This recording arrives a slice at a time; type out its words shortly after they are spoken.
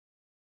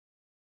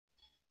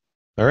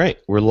All right,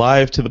 we're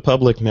live to the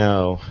public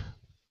now.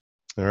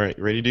 All right,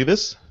 ready to do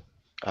this?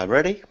 I'm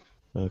ready.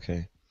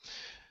 Okay.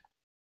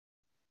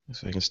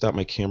 So I can stop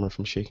my camera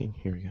from shaking.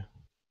 Here we go.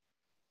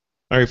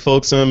 All right,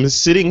 folks, I'm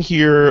sitting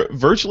here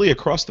virtually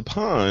across the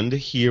pond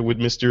here with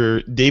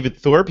Mr. David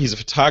Thorpe. He's a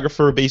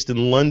photographer based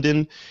in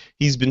London.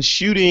 He's been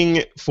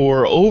shooting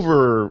for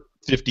over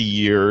 50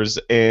 years,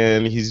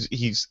 and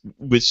he's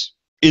which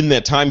in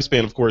that time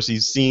span, of course,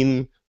 he's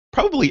seen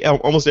probably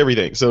almost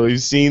everything. So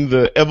he's seen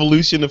the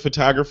evolution of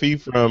photography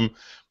from,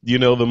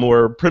 the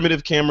more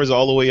primitive cameras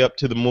all the way up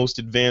to the most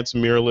advanced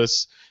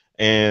mirrorless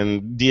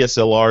and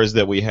DSLRs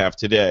that we have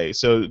today.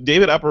 So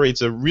David operates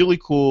a really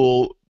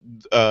cool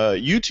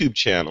YouTube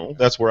channel.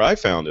 That's where I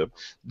found him.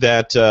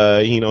 That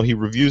he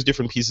reviews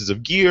different pieces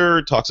of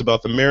gear, talks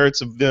about the merits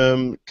of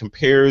them,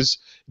 compares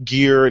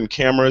gear and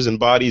cameras and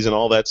bodies and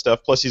all that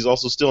stuff. Plus, he's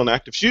also still an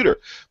active shooter.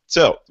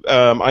 So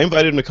I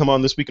invited him to come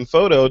on This Week in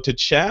Photo to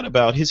chat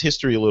about his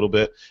history a little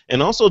bit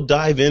and also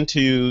dive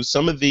into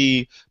some of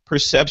the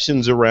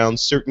perceptions around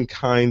certain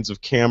kinds of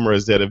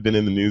cameras that have been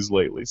in the news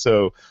lately.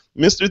 So,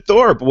 Mr.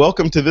 Thorpe,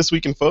 welcome to This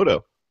Week in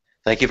Photo.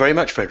 Thank you very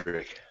much,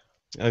 Frederick.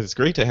 It's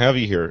great to have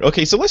you here.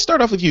 Okay, so let's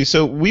start off with you.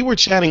 So we were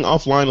chatting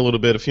offline a little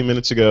bit a few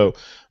minutes ago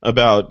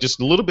about just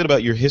a little bit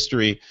about your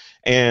history,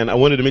 and I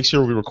wanted to make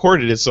sure we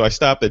recorded it, so I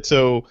stopped it.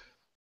 So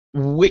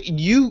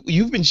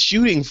you've been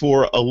shooting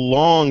for a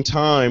long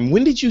time.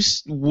 When did you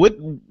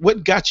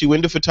what got you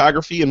into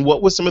photography, and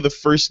what was some of the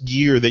first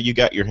gear that you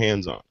got your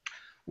hands on?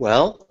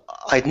 Well,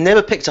 I'd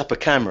never picked up a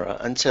camera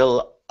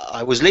until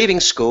I was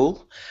leaving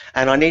school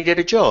and I needed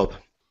a job.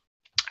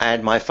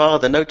 And my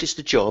father noticed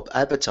a job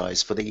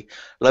advertised for the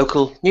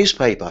local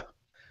newspaper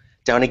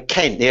down in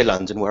Kent near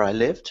London where I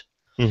lived.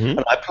 Mm-hmm.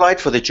 And I applied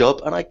for the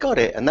job and I got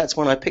it. And that's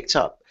when I picked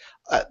up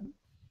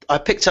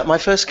my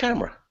first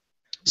camera.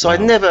 So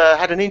I'd Wow. never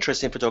had an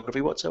interest in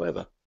photography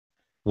whatsoever.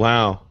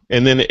 Wow.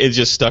 And then it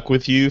just stuck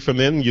with you from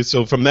then?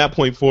 So from that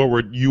point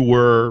forward, you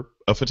were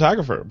a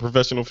photographer, a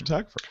professional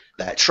photographer.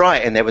 That's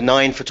right, and there were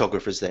 9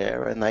 photographers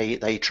there, and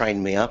they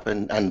trained me up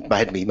and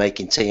had me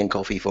making tea and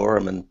coffee for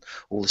them and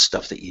all the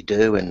stuff that you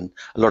do, and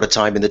a lot of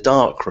time in the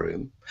dark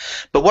room.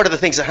 But one of the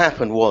things that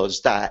happened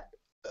was that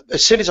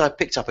as soon as I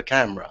picked up a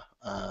camera,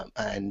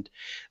 and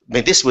I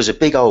mean this was a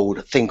big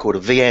old thing called a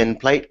VN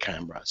plate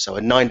camera, so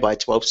a 9 by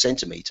 12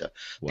 centimeter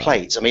Wow.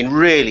 plates. I mean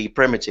really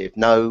primitive,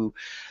 no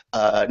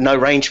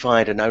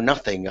rangefinder, no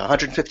nothing,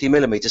 150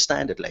 millimeter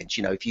standard lens.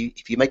 You know, if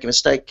you make a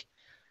mistake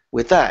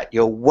with that,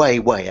 you're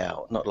way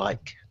out. Not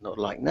like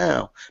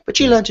now. But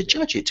you Yeah. learn to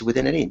judge it to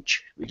within an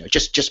inch. You know,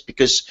 just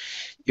because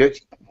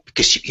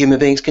human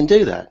beings can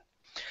do that.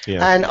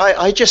 Yeah. And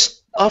I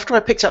just after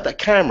I picked up that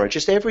camera,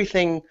 just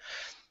everything.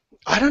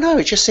 I don't know.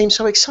 It just seemed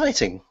so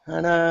exciting.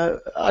 And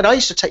I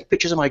used to take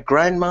pictures of my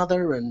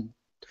grandmother and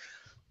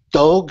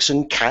dogs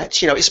and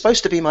cats. You know, it's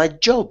supposed to be my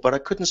job, but I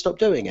couldn't stop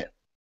doing it.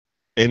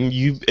 And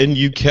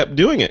you kept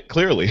doing it,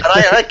 clearly. And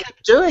I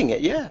kept doing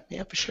it. Yeah,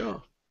 for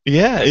sure.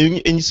 Yeah,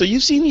 and so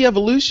you've seen the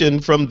evolution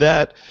from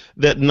that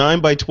 9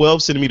 by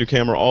 12 centimeter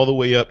camera all the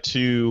way up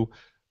to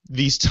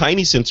these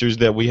tiny sensors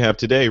that we have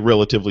today,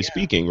 relatively Yeah,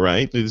 speaking,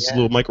 right? These yeah,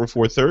 little micro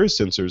four thirds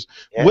sensors.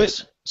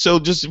 yes. So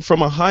just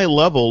from a high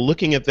level,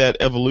 looking at that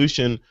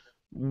evolution,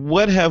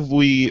 what have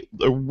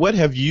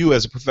you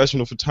as a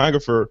professional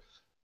photographer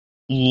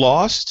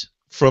lost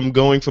from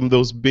going from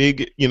those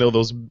big,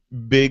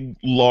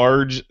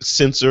 large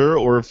sensor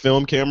or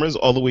film cameras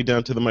all the way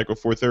down to the micro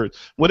four thirds?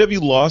 What have you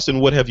lost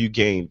and what have you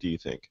gained, do you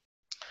think?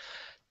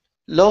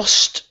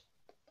 Lost.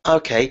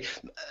 Okay.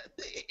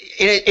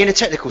 In a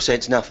technical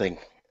sense, nothing.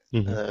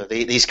 Hmm.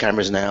 These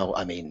cameras now,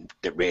 I mean,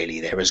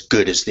 they're as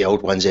good as the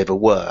old ones ever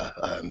were.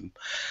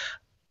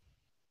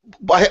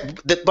 Right,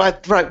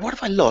 what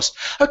have I lost?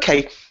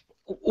 Okay,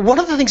 one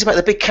of the things about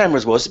the big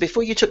cameras was that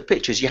before you took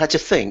pictures, you had to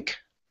think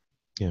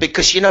Yeah.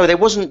 because you know there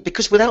wasn't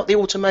because without the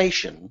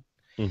automation,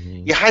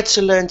 Hmm. you had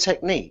to learn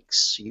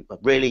techniques.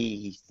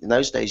 Really, in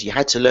those days, you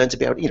had to learn to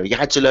be able, you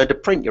had to learn to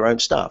print your own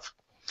stuff.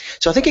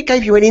 So I think it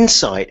gave you an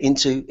insight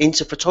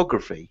into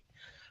photography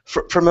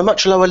from a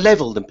much lower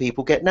level than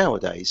people get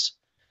nowadays.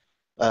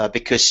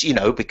 Because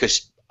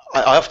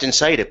I often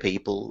say to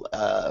people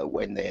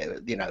when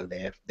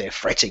they're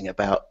fretting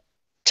about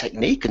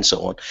technique and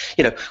so on,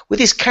 with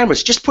these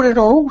cameras, just put it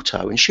on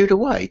auto and shoot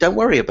away. Don't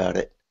worry about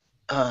it.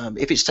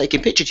 If it's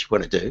taking pictures you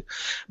want to do,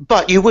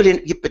 but you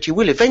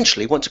will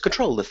eventually want to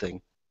control the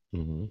thing.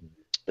 Hmm.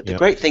 But the Yeah.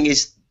 great thing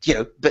is,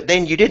 but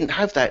then you didn't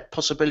have that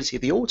possibility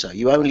of the auto.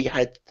 You only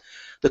had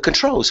the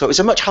control, so it was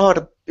a much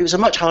harder. It was a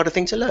much harder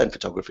thing to learn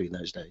photography in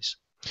those days.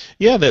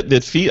 Yeah,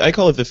 that feed I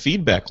call it the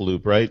feedback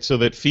loop, right? So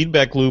that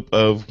feedback loop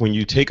of when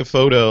you take a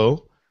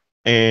photo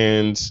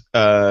and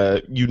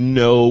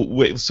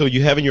so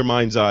you have in your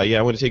mind's eye, yeah,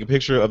 I want to take a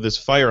picture of this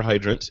fire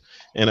hydrant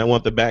and I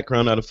want the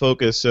background out of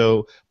focus.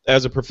 So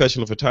as a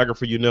professional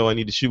photographer, I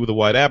need to shoot with a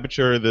wide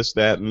aperture, this,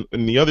 that,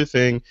 and the other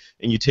thing,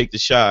 and you take the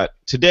shot.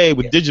 Today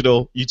with Yeah.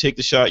 digital, you take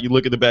the shot, you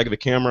look at the back of the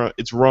camera,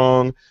 it's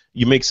wrong,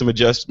 you make some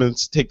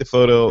adjustments, take the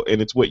photo,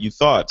 and it's what you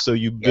thought. So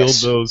you build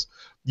Yes. those,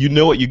 you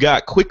know what you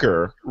got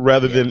quicker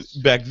rather than Yes.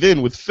 back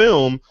then with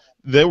film.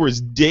 there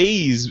was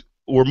days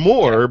or Yeah.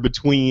 more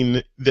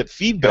between that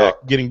feedback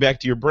Sure. getting back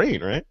to your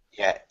brain, right?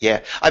 Yeah,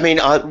 yeah. I mean,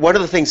 one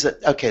of the things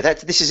that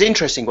this is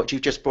interesting what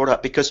you've just brought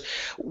up, because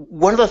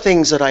one of the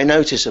things that I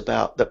notice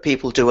about that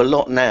people do a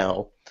lot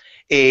now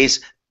is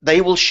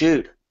they will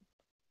shoot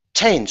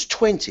tens,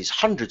 twenties,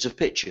 hundreds of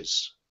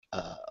pictures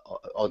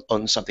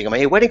on something. I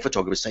mean, a wedding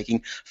photographer is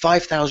taking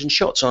 5,000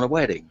 shots on a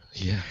wedding.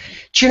 Yeah.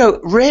 Do you know?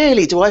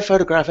 Rarely do I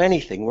photograph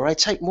anything where I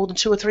take more than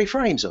 2 or 3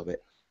 frames of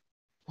it.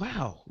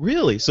 Wow,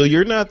 really? So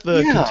you're not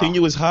the Yeah.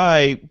 continuous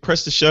high,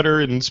 press the shutter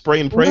and spray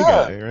and pray No.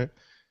 guy, right?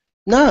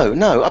 No,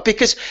 no,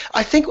 because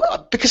I think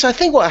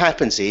what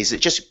happens is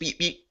that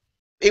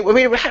I mean,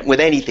 it would happen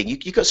with anything.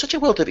 You've got such a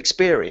wealth of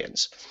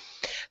experience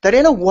that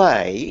in a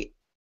way,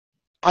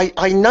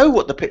 I know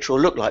what the picture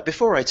will look like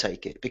before I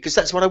take it, because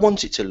that's what I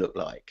want it to look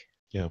like.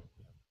 Yeah,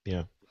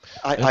 yeah,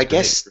 I that's great.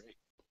 guess,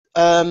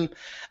 um,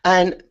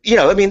 and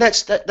I mean,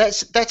 that's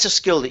a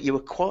skill that you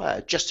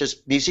acquire just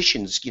as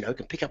musicians, can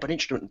pick up an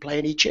instrument and play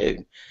any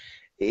tune.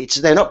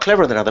 They're not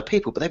cleverer than other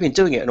people, but they've been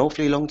doing it an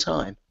awfully long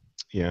time,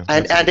 Yeah,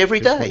 and that's a every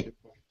good point. day.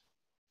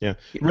 Yeah,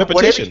 Whatever you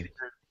repetition. do,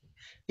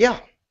 yeah,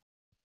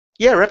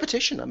 yeah,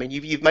 repetition. I mean,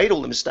 you've made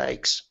all the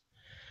mistakes,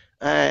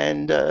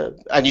 and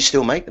you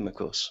still make them, of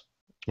course,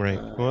 Right.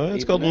 Well, that's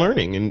even called now.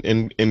 learning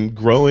and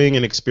growing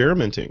and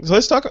experimenting. So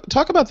let's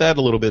talk about that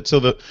a little bit.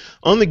 So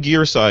on the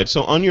gear side,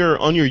 so on your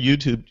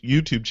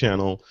YouTube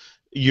channel,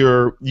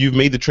 you've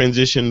made the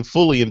transition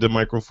fully into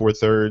Micro Four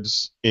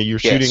Thirds. And you're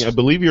shooting. I Yes.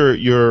 believe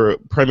you're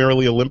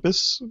primarily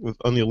Olympus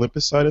on the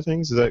Olympus side of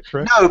things. Is that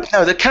correct? No,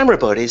 no. The camera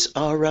bodies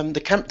are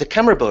the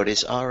camera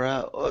bodies are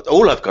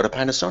all I've got are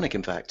Panasonic,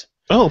 in fact.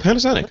 Oh,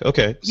 Panasonic.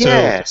 Okay. So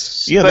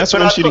Yes, yeah, but that's what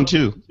but I'm I've shooting got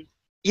too.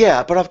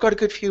 yeah, but I've got a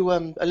good few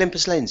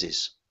Olympus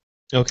lenses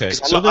Okay.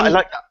 because So I then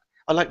like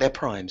I like their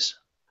primes.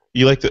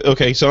 you like the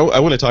okay. So I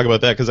want to talk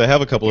about that because I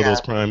have a couple of Yeah.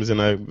 those primes,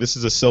 and this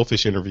is a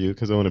selfish interview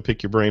because I want to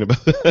pick your brain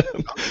about that.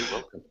 Oh, you're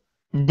welcome.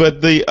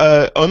 But the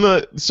on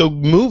the so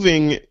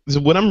moving so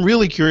what I'm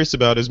really curious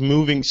about is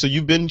moving. So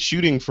you've been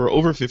shooting for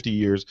over 50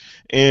 years,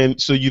 and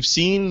so you've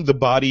seen the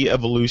body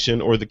evolution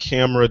or the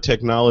camera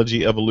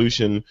technology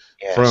evolution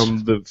Yes.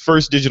 from the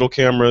first digital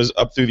cameras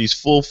up through these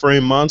full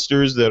frame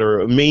monsters that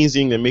are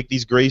amazing that make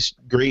these great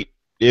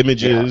Yeah.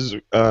 images.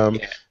 Yeah.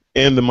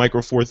 And the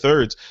Micro Four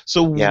Thirds.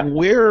 So Yeah.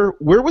 where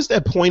was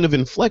that point of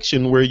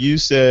inflection where you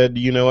said,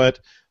 you know what?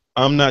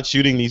 I'm not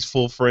shooting these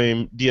full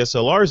frame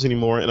DSLRs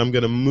anymore, and I'm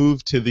going to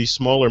move to these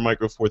smaller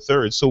Micro Four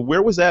Thirds. So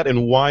where was that,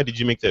 and why did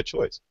you make that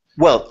choice?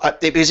 Well,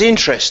 it was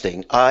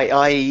interesting.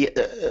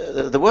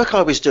 The work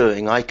I was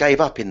doing, I gave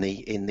up in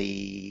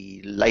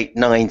the late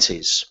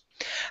 90s,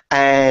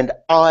 and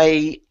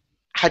I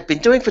had been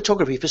doing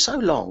photography for so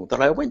long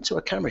that I went to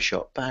a camera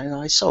shop and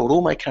I sold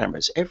all my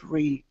cameras,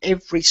 every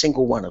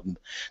single one of them.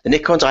 The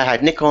Nikons, I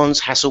had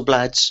Nikons,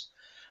 Hasselblads,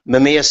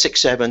 Mamiya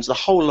 6.7s, the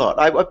whole lot.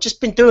 I've just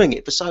been doing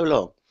it for so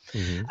long.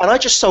 Mm-hmm. And I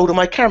just sold all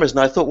my cameras, and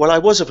I thought, well, I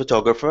was a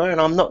photographer,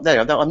 and I'm not there.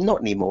 I'm not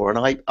anymore. And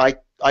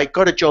I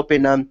got a job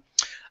in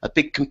a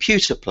big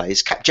computer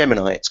place,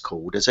 Capgemini it's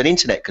called, as an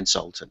internet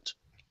consultant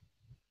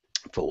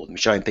for them,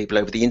 showing people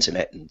over the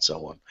internet and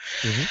so on.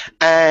 Mm-hmm.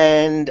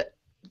 And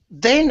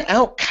then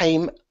out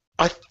came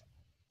I.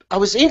 I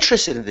was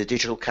interested in the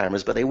digital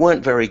cameras, but they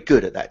weren't very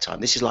good at that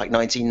time. This is like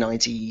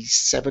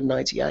 1997,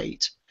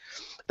 98.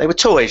 They were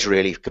toys,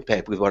 really,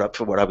 compared with what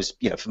I was,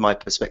 from my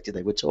perspective,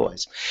 they were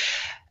toys.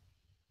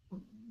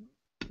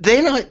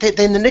 Then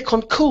the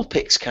Nikon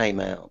Coolpix came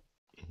out,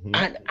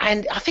 Mm-hmm.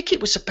 and I think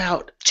it was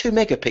about 2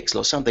 megapixel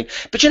or something.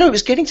 But it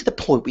was getting to the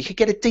point where you could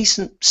get a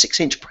decent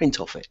 6-inch print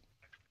off it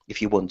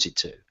if you wanted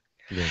to.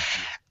 Yeah.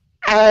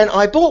 And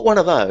I bought one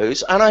of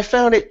those, and I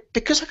found it,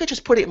 because I could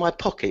just put it in my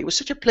pocket. It was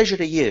such a pleasure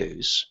to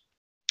use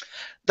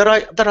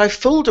that I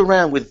fooled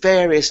around with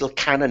various little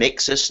Canon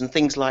Ixus and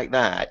things like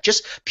that,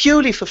 just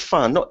purely for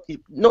fun,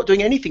 not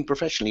doing anything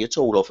professionally at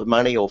all, or for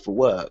money, or for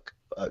work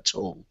at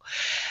all.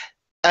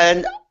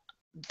 And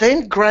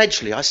then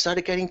gradually I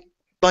started getting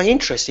my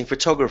interest in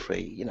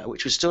photography,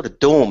 which was sort of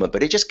dormant,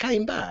 but it just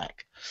came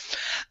back.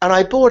 And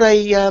I bought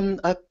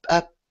a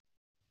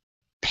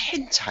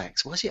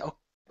Pentax, was it? I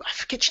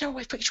forget, I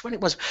forget which one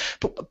it was,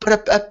 but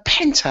a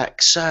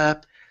Pentax. I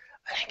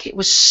think it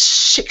was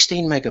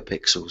 16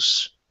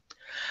 megapixels.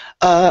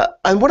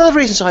 And one of the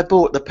reasons I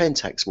bought the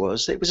Pentax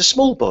was it was a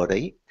small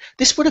body.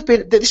 This wasn't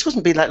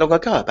been that long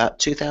ago, about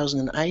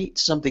 2008,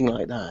 something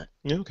like that.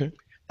 Yeah. Okay.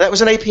 That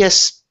was an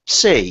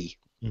APS-C.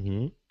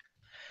 Mm-hmm.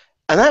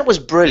 And that was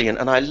brilliant,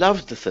 and I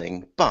loved the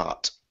thing,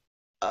 but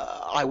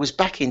I was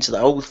back into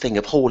the old thing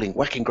of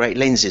whacking great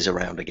lenses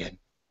around again,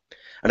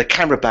 and a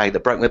camera bag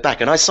that broke my back.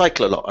 And I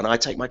cycle a lot, and I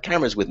take my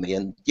cameras with me,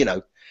 and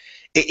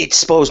it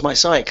spoils my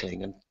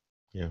cycling. And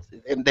Yeah.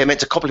 they're meant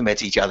to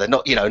complement each other,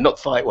 not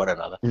fight one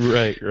another.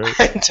 Right.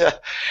 Right.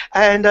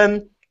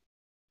 And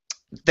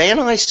then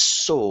I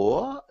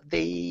saw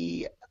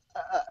a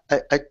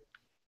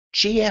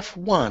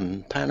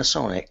GF1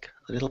 Panasonic,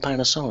 a little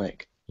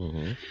Panasonic.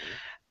 Mm-hmm.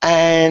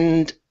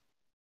 And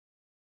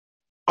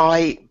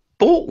I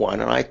bought one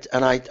and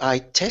I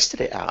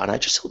tested it out, and I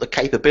just thought the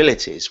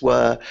capabilities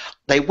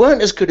they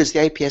weren't as good as the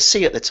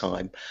APS-C at the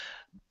time,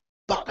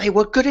 but they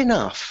were good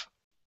enough.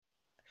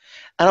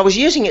 And I was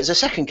using it as a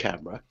second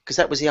camera because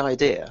that was the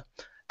idea.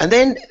 And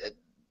then,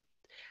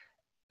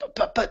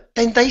 but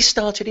then they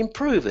started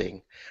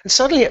improving, and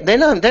suddenly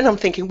then I'm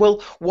thinking,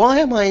 well, why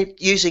am I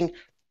using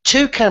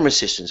two camera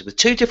systems with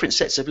two different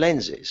sets of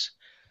lenses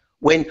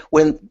when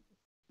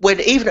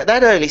even at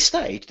that early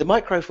stage, the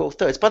Micro Four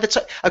Thirds, by the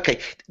time, okay,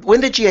 when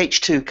the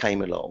GH2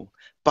 came along,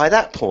 by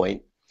that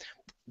point,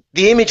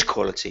 the image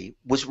quality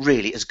was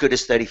really as good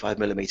as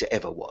 35mm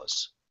ever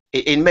was.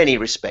 In many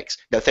respects,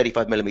 no,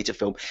 35mm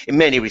film, in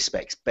many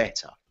respects,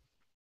 better.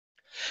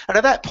 And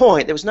at that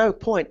point, there was no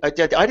point, I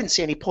didn't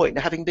see any point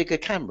in having bigger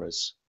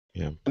cameras.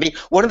 Yeah. I mean,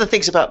 one of the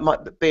things about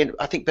being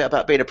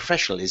a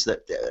professional is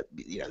that,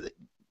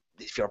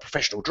 if you're a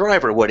professional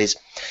driver or what is,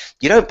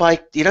 you don't buy,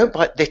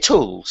 they're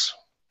tools.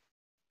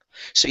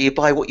 So you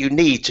buy what you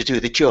need to do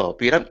the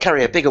job. You don't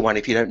carry a bigger one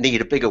if you don't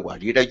need a bigger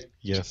one. You don't.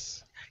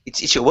 Yes.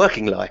 It's your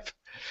working life.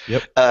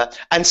 Yep.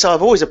 And so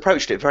I've always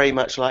approached it very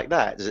much like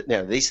that.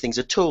 These things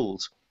are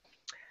tools.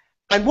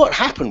 And what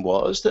happened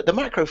was that the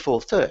Micro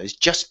Four Thirds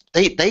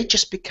they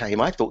just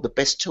became, I thought, the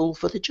best tool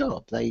for the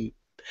job. They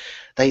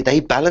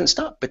balanced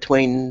up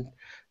between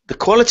the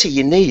quality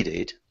you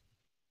needed.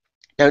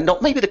 Now,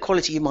 not maybe the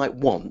quality you might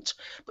want,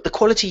 but the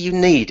quality you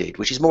needed,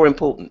 which is more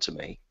important to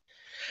me.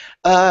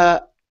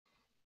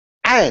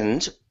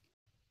 And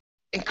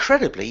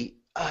incredibly,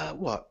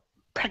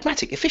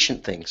 pragmatic,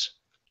 efficient things.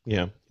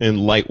 Yeah,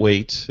 and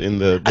lightweight, and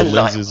the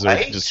lenses are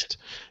just,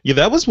 yeah,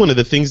 that was one of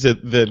the things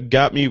that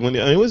got me when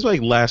it was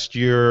like last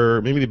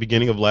year, maybe the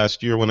beginning of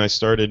last year, when I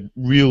started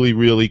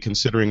really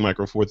considering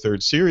Micro Four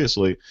Thirds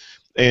seriously.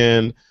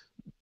 And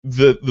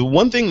the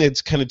one thing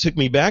that's kind of took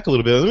me back a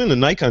little bit, I've been a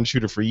Nikon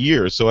shooter for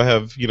years, so I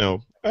have,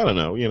 I don't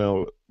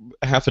know,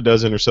 half a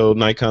dozen or so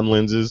Nikon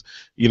lenses,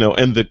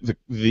 and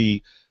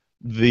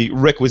the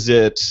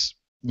requisite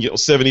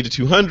 70 to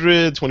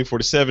 200, 24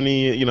 to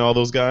 70, all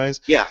those guys.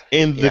 Yeah.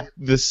 And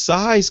the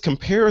size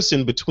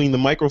comparison between the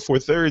Micro Four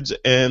Thirds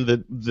and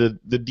the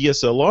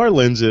DSLR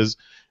lenses,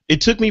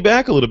 it took me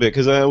back a little bit,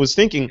 because I was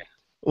thinking,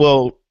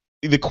 well,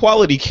 the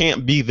quality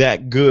can't be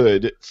that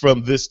good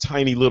from this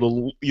tiny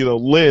little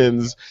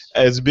lens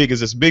as big as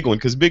this big one,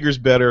 because bigger's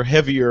better,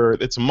 heavier,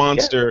 it's a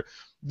monster. Yeah.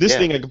 This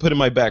thing I can put in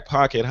my back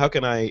pocket. How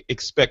can I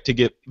expect to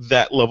get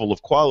that level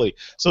of quality?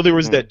 So there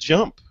was that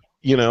jump.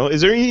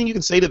 Is there anything you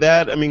can say to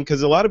that? I mean,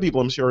 because a lot of people,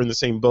 I'm sure, are in the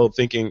same boat,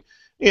 thinking,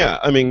 yeah,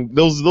 I mean,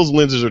 those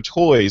lenses are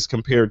toys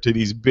compared to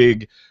these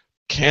big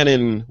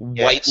Canon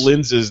white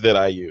lenses that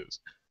I use.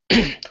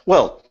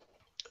 Well,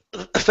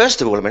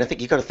 first of all, I mean, I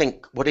think you've got to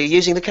think, what are you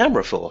using the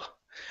camera for?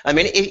 I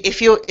mean,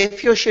 if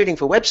you're shooting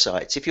for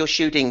websites, if you're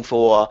shooting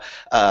for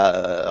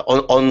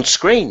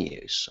on-screen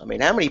use, I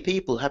mean, how many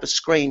people have a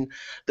screen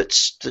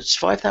that's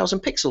 5,000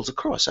 pixels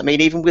across? I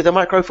mean, even with a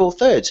Micro Four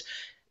Thirds,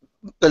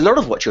 a lot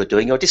of what you're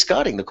doing, you're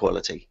discarding the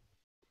quality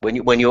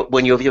when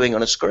you're viewing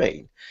on a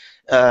screen.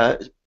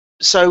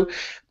 So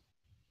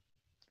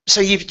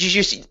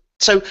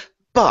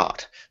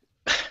but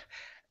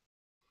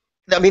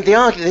I mean,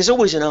 there's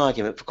always an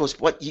argument, because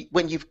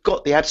when you've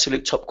got the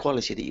absolute top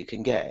quality that you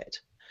can get,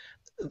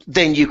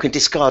 then you can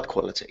discard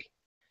quality.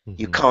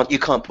 Mm-hmm. You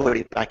can't put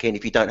it back in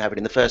if you don't have it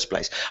in the first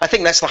place. I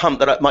think that's the hump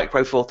that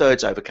Micro Four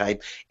Thirds overcame.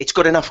 It's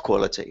got enough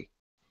quality.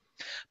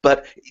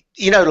 But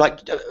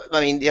I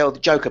mean, the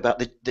old joke about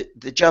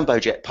the jumbo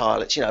jet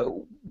pilots.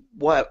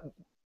 Why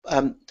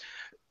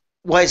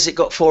has it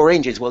got 4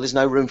 engines? Well, there's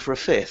no room for a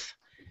fifth.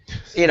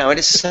 And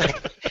it's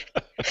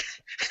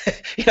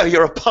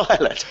you're a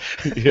pilot.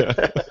 Yeah.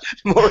 The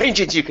more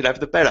engines you can have,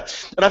 the better.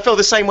 And I feel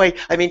the same way.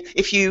 I mean,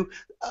 if you,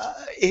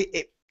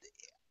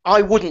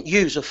 I wouldn't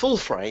use a full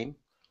frame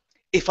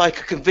if I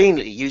could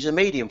conveniently use a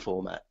medium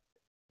format.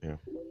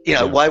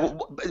 Yeah. Why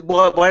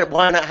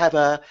not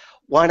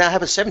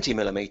have a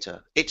 70mm?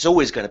 It's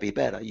always going to be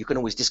better. You can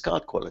always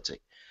discard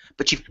quality,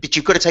 but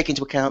you've got to take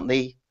into account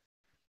the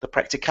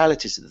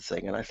practicalities of the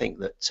thing. And I think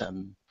that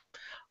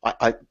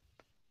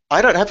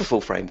I don't have a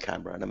full frame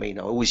camera, and I mean,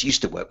 I always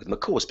used to work with them, of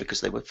course,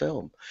 because they were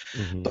film.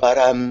 Mm-hmm. But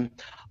I'm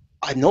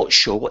not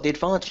sure what the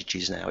advantage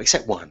is now,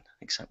 except one.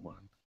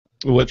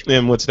 What's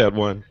that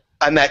one?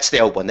 And that's the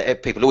old one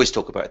that people always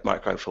talk about,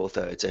 Micro Four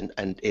Thirds, and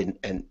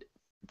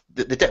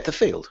the depth of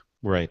field.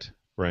 Right.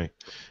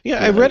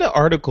 Yeah, I read an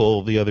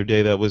article the other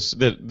day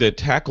that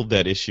tackled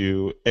that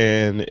issue,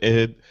 and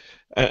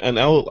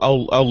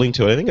I'll link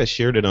to it. I think I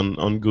shared it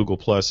on Google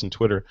Plus and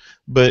Twitter.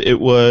 But it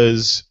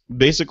was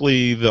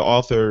basically the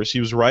author. She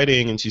was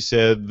writing, and she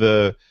said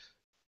the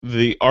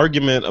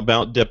argument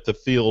about depth of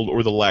field,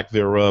 or the lack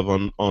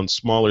thereof, on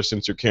smaller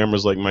sensor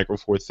cameras like Micro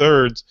Four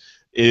Thirds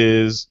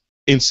is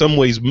in some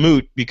ways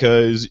moot,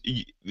 because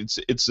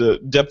it's a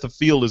depth of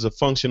field is a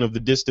function of the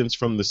distance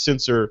from the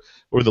sensor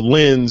or the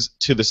lens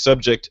to the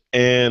subject,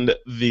 and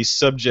the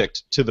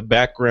subject to the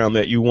background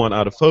that you want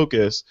out of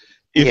focus.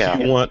 If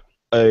you want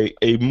a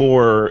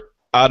more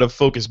out of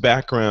focus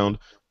background,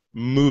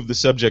 move the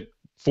subject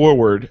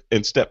forward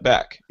and step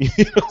back.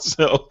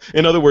 So,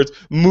 in other words,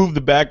 move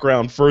the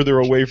background further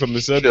away from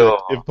the subject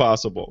Sure. if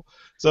possible.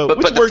 So, But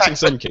which but the works in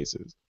fact, but some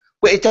cases.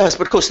 well, it does.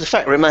 But of course, the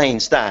fact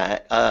remains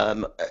that I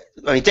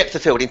mean, depth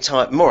of field in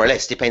time more or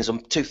less depends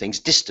on two things: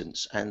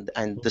 distance and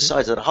the Hmm.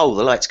 size of the hole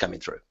the light's coming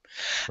through.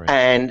 Right.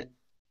 And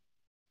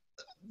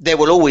there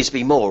will always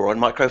be more on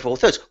micro four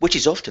thirds, which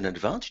is often an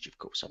advantage, of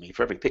course. I mean,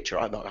 for every picture,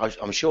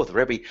 I'm sure that for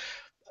every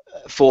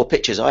four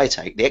pictures I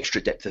take, the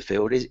extra depth of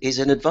field is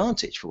an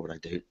advantage for what I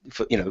do.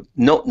 For,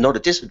 not a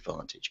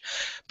disadvantage.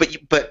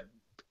 But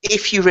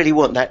if you really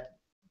want that,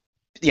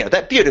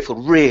 that beautiful,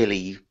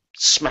 really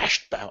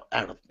smashed out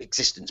of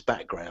existence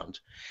background,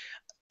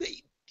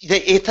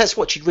 if that's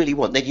what you really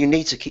want, then you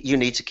need to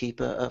keep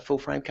a full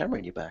frame camera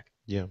in your bag.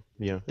 Yeah,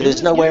 yeah, and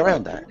There's no you way know,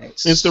 around that.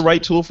 it's the It's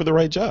right tool for the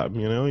right job.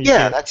 You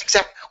Yeah, can't.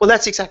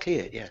 that's exactly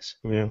it. Yes.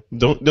 Yeah,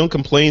 don't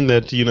complain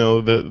that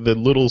the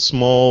little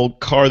small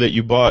car that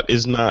you bought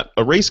is not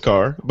a race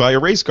car. Buy a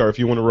race car if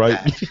you want to ride,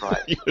 That's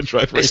right. you want to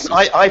drive Listen,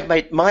 races. I've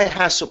made my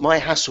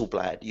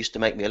Hasselblad used to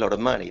make me a lot of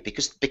money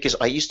because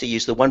I used to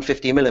use the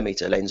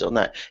 150mm lens on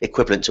that,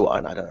 equivalent to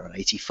I don't know, an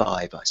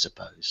 85, I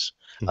suppose,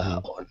 Hmm.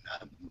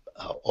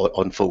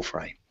 on full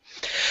frame,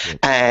 Yeah.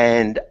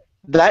 and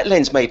that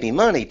lens made me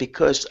money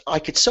because I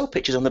could sell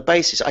pictures on the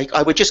basis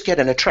I would just get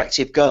an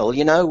attractive girl,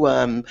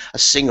 a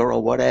singer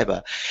or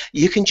whatever.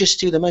 You can just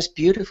do the most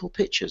beautiful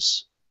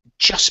pictures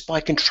just by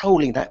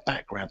controlling that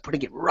background,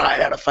 putting it right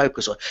out of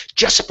focus, or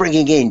just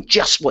bringing in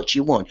just what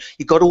you want.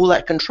 You got all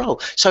that control.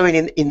 So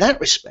in that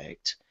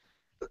respect,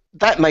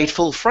 that made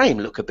full frame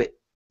look a bit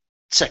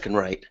second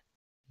rate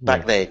Yeah.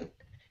 back then.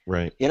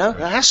 Right. The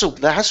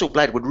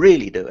Hasselblad would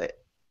really do it.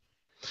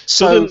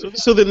 So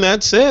So then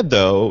that said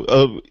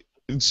though,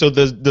 so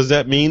does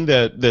that mean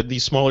that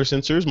these smaller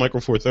sensors, micro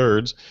four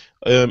thirds,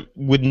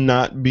 would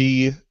not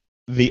be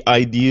the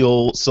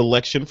ideal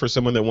selection for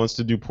someone that wants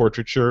to do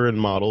portraiture and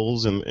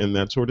models and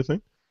that sort of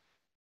thing?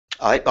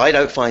 I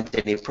don't find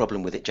any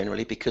problem with it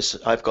generally because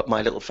I've got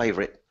my little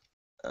favourite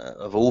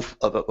of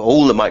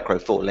all the micro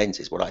four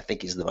lenses. What I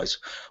think is the most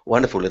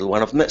wonderful little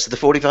one of them. That's the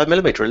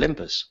 45mm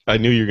Olympus. I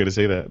knew you were going to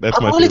say that. That's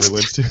my Well, favorite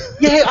lens too.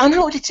 yeah, I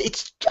know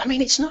it's. I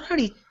mean, it's not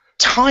only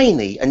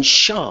tiny and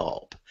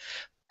sharp,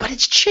 but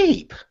it's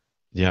cheap.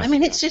 Yeah. I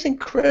mean, it's just an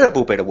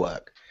incredible bit of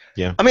work.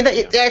 Yeah. I mean,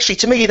 actually,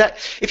 to me, that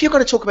if you're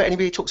going to talk about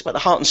anybody who talks about the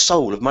heart and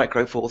soul of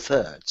micro four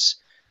thirds,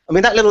 I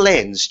mean, that little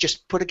lens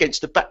just put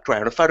against the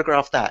background and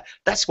photograph that.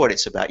 That's what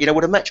it's about.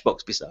 With a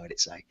matchbox beside it,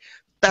 say,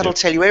 that'll Yep.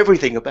 tell you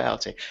everything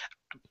about it.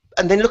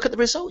 And then look at the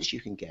results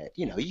you can get.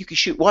 You can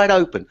shoot wide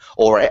open,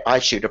 or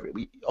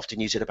we often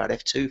use it about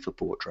f2 for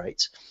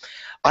portraits.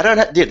 I don't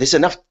have. There's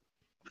enough.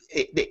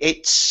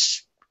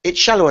 It's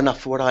shallow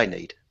enough for what I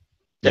need.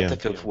 Depth Yeah.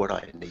 of field for what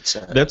I need.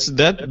 That's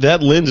Certainly.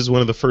 that lens is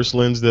one of the first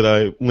lenses that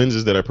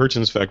I purchased.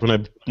 In fact,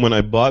 when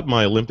I bought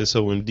my Olympus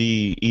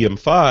OMD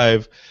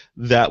EM5,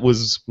 that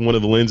was one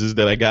of the lenses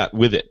that I got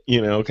with it.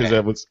 Because Yeah.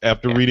 that was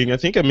after Yeah. reading. I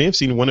think I may have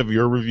seen one of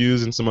your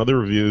reviews and some other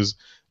reviews.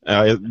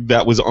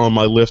 That was on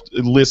my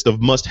list of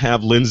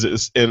must-have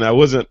lenses, and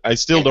I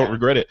still don't Yeah.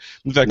 regret it.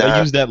 In fact, I No.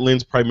 use that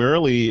lens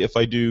primarily if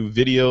I do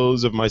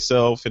videos of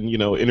myself and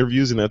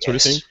interviews and that sort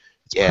of thing. Yes.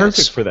 It's perfect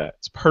Yes. for that.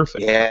 It's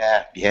perfect.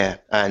 Yeah. Yeah.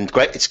 And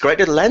great. It's a great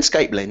little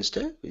landscape lens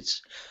too. I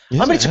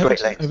Yeah, mean, it's a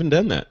great I lens. haven't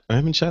done that. I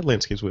haven't shot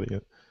landscapes with it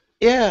yet.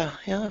 Yeah,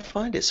 yeah, I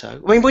find it so.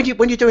 I mean, when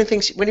you're doing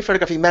things, when you're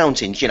photographing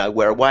mountains,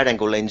 where a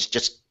wide-angle lens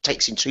just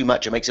takes in too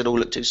much and makes it all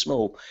look too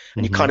small,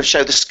 and you Hmm. kind of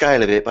show the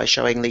scale of it by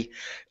showing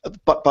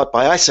but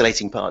by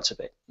isolating parts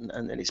of it,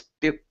 and it's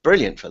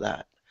brilliant for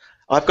that.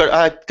 I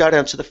go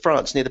down to the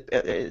France near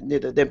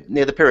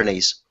the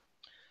Pyrenees,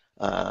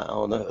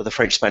 on the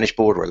French-Spanish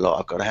border a lot.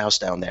 I've got a house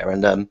down there,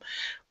 and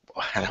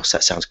house,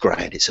 that sounds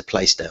grand. It's a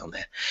place down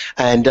there,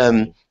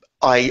 and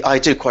I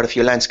do quite a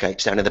few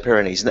landscapes down in the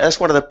Pyrenees, and that's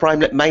one of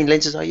the main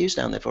lenses I use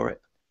down there for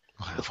it.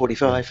 The Wow. Yeah.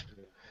 45.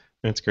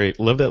 That's great.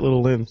 Love that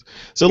little lens.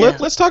 So Yeah.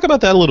 let's talk about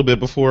that a little bit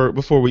before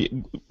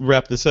we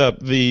wrap this up.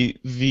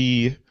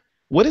 The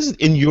what is,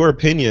 in your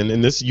opinion,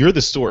 and this, you're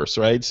the source,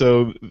 right?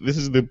 So this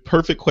is the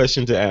perfect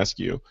question to ask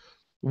you.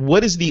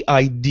 What is the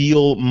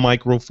ideal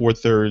micro four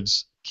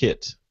thirds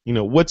kit?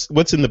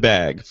 What's in the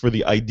bag for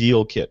the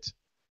ideal kit?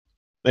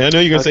 And I know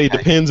you're gonna say it Okay.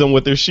 depends on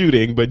what they're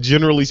shooting, but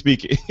generally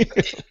speaking.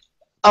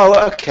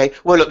 Oh, okay.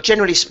 Well, look.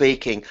 Generally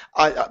speaking,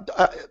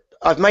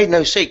 I've made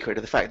no secret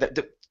of the fact that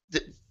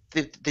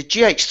the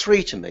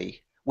GH3 to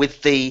me,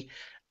 with the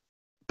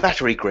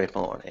battery grip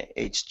on it,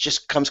 it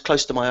just comes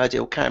close to my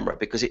ideal camera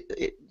because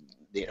it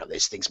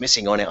there's things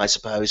missing on it, I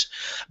suppose,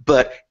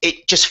 but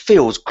it just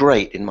feels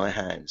great in my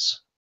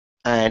hands.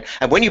 And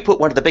when you put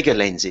one of the bigger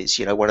lenses,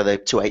 one of the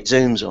 2.8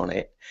 zooms on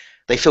it,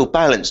 they feel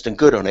balanced and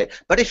good on it.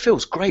 But it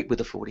feels great with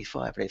the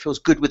 45, and it feels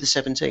good with the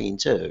 17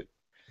 too.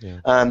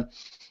 Yeah.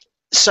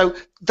 So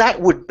that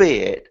would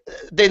be it.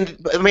 Then,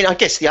 I mean, I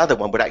guess the other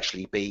one would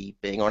actually be,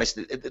 being honest,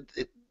 the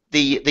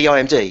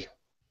IMD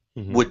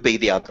Hmm. would be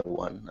the other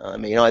one. I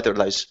mean, either of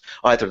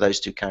those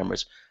two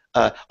cameras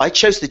I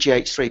chose the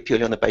GH3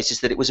 purely on the basis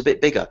that it was a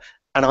bit bigger,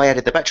 and I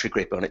added the battery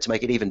grip on it to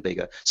make it even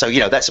bigger. So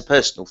that's a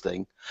personal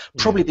thing,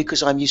 Yeah. probably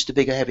because I'm used to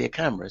bigger, heavier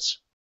cameras,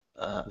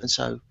 and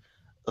so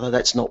although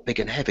that's not big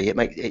and heavy,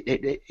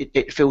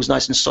 it feels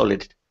nice and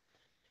solid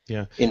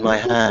Yeah. in The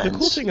my cool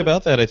hands. thing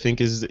about that, I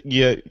think, is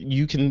yeah,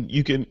 you can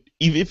even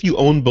if you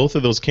own both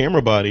of those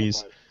camera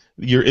bodies,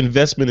 your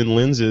investment in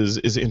lenses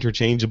is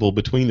interchangeable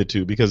between the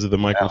two because of the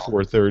Micro Wow.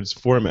 Four Thirds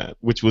format,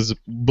 which was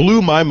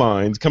blew my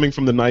mind coming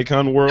from the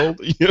Nikon world.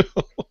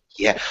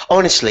 Yeah,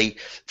 honestly,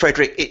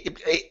 Frederick,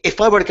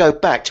 if I were to go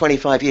back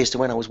 25 years to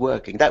when I was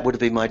working, that would have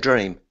been my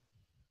dream.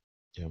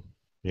 Yeah.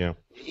 Yeah.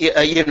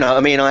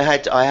 I mean, I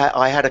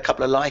had a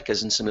couple of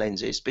Leicas and some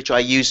lenses, which I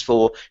used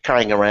for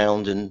carrying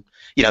around, and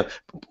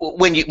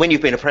when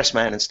you've been a press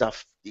man and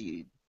stuff,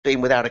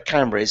 being without a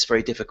camera is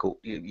very difficult.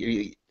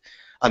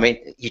 I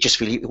mean, you just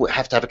feel you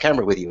have to have a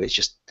camera with you. It's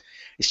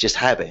just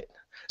habit.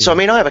 So I Yeah.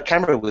 mean, I have a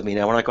camera with me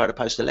now when I go to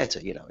post a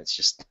letter. It's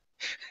just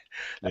Yeah.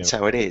 that's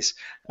how it is.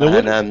 Now,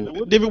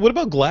 And David? What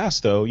about glass,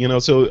 though?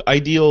 So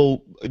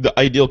the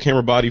ideal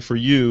camera body for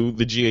you,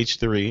 the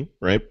GH3,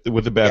 right,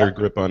 with the yeah, battery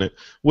grip on it.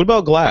 What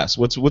about glass?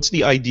 What's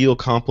the ideal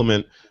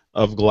complement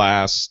of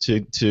glass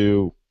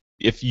to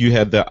if you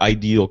had the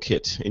ideal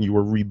kit and you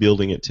were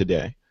rebuilding it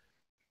today?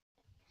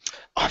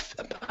 I've,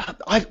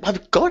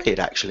 I've got it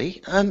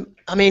actually.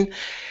 I mean,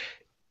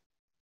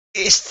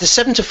 it's the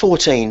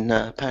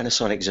 7-14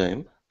 Panasonic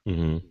zoom,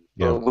 Mm-hmm.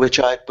 Yeah. which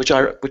I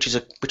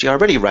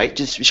really rate.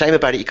 Just a shame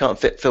about it, you can't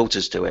fit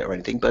filters to it or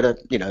anything. But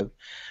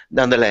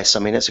nonetheless, I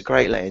mean, it's a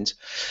great lens.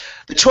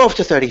 The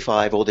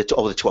 12-35 or the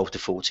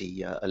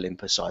 12-40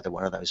 Olympus, either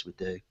one of those would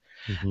do.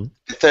 Mm-hmm.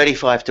 The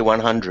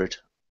 35-100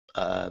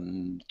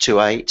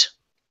 2.8,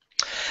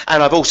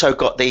 and I've also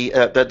got the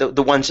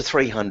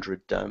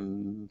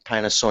 1-300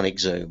 Panasonic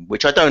zoom,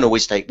 which I don't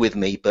always take with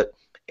me, but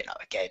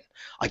again,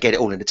 I get it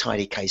all in a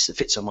tiny case that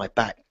fits on my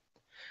back.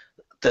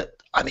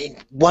 I mean,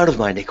 one of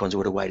my Nikons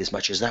would have weighed as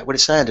much as that with a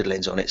standard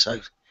lens on it. So,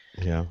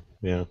 Yeah.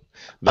 Yeah.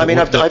 I mean,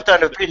 I've, That I've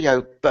done a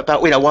video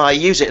about why I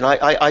use it, and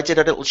I did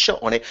a little shot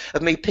on it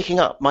of me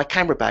picking up my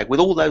camera bag with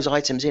all those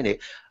items in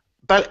it,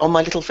 on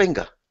my little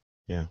finger.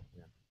 yeah.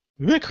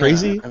 Isn't that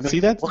crazy? I mean, See,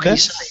 that's what can you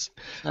say?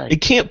 that's that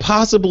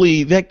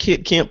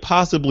kit can't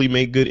possibly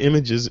make good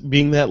images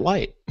being that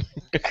light.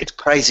 It's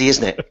crazy,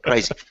 isn't it?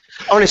 Crazy.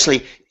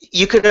 Honestly,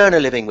 you could earn a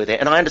living with it,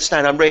 and I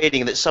understand. I'm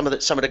reading that some of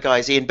the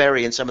guys, Ian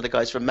Berry and some of the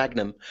guys from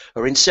Magnum,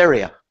 are in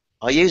Syria,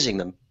 are using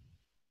them.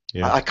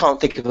 Yeah. I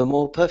can't think of a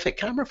more perfect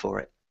camera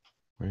for it.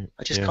 Right.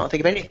 I just Yeah. can't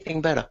think of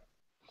anything better.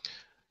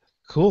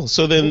 Cool.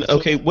 So then,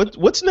 okay,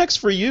 what's next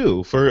for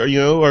you?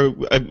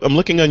 I'm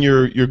looking on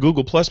your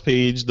Google Plus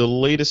page. The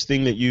latest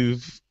thing that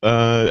you've,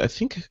 I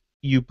think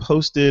you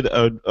posted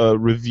a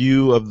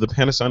review of the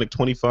Panasonic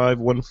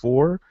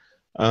 2514.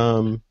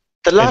 The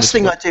And last it's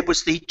thing I did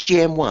was the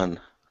GM1,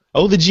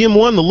 the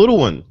GM1, the little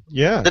one.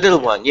 Yeah. the little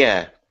one.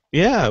 Yeah.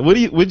 Yeah.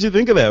 What'd you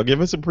think of that? Give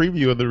us a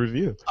preview of the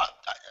review.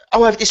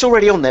 Oh, it's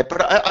already on there,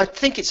 but I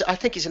think it's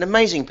an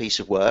amazing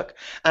piece of work,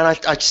 and I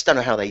just don't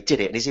know how they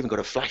did it, and it's even got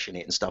a flash in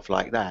it and stuff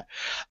like that.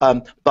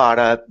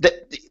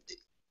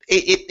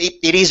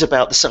 It is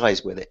about the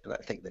size with it, and I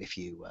think that if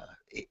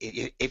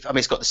I mean,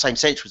 it's got the same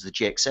sensor as the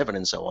GX7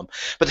 and so on,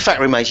 but the fact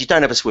remains you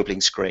don't have a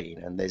swiveling screen,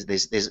 and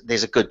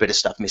there's a good bit of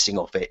stuff missing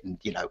off it, and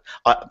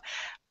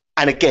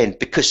and again,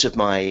 because of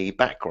my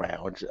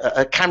background,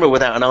 a camera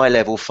without an eye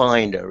level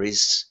finder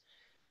is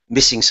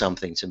missing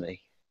something to me.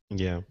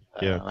 Yeah.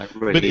 Yeah. I But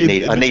really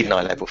need an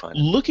eye level finder.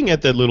 looking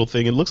at that little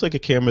thing, it looks like a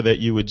camera that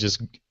you would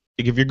just,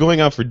 if you're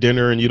going out for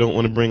dinner and you don't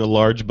want to bring a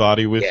large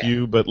body with Yeah.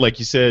 you, but like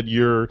you said,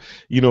 you're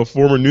a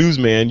former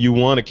newsman, you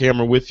want a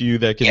camera with you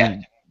that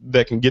can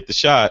get the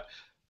shot.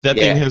 That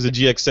thing Yeah. has a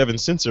GX7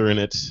 sensor in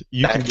it.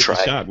 You can That's get the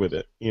right. shot with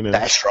it.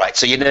 That's right.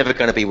 So you're never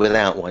going to be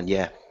without one.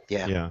 Yeah.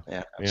 Yeah. Yeah. Yeah.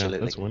 Yeah. Absolutely.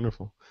 That's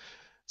wonderful.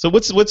 So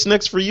what's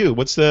next for you?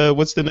 What's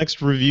the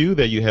next review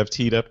that you have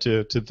teed up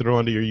to throw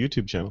onto your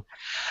YouTube channel?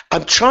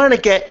 I'm trying to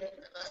get.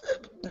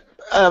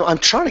 I'm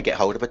trying to get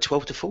hold of a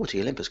 12-40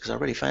 Olympus because I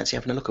really fancy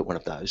having a look at one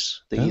of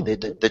those. The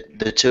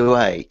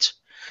 2.8.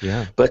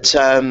 Yeah. But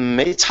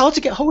it's hard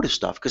to get hold of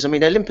stuff because I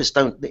mean Olympus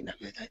don't.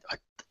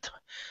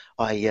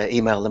 I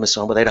email them and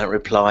so on, but they don't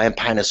reply. And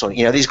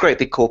Panasonic, these great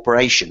big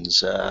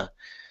corporations.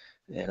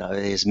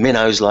 There's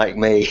minnows like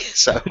me.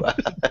 So.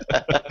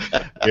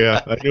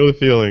 Yeah, I know the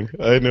feeling.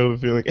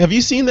 Have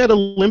you seen that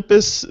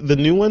Olympus, the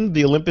new one,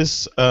 the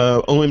Olympus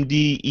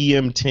OMD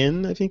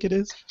EM10? I think it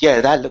is.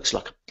 Yeah, that looks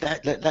like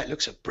that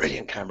looks a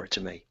brilliant camera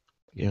to me.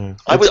 Yeah.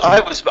 I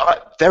was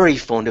very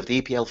fond of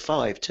the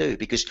EPL5 too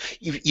because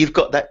you've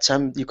got that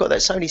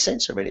Sony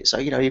sensor in it, so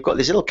you've got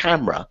this little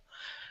camera,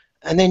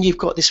 and then you've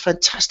got this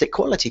fantastic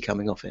quality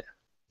coming off it.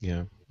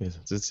 Yeah,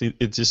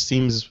 it just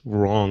seems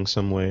wrong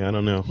some way. I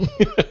don't know.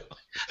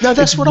 No,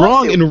 that's it's what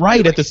wrong I feel. and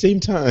right at the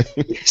same time.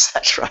 Yes,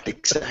 that's right.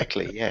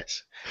 Exactly.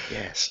 Yes.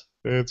 Yes.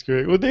 That's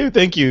great. Well, Dave,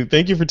 thank you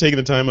for taking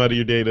the time out of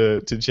your day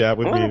to chat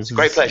with me. It's a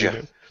great pleasure.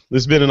 This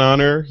has been an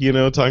honor.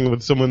 Talking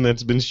with someone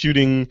that's been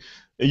shooting.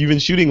 You've been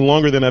shooting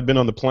longer than I've been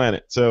on the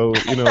planet. So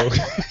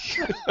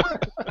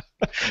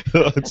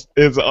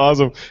It's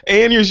awesome.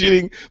 And you're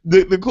shooting.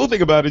 The cool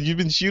thing about it, you've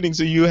been shooting,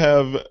 so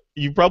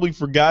you've probably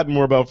forgotten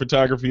more about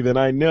photography than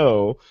I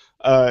know.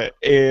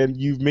 And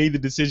you've made the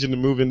decision to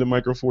move into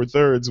Micro Four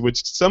Thirds,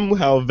 which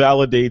somehow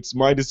validates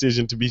my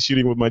decision to be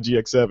shooting with my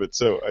GX7.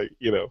 So I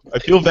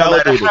feel No matter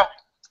validated. how,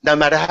 no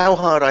matter how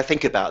hard I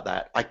think about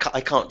that, I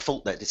can't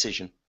fault that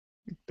decision.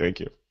 Thank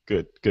you.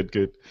 Good, good,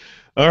 good.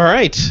 All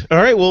right, all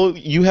right. Well,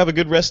 you have a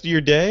good rest of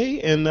your day,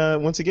 and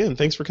once again,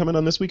 thanks for coming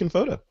on This Week in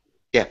Photo.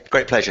 Yeah,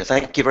 great pleasure.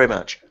 Thank you very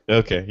much.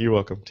 Okay, you're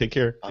welcome. Take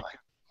care. Bye.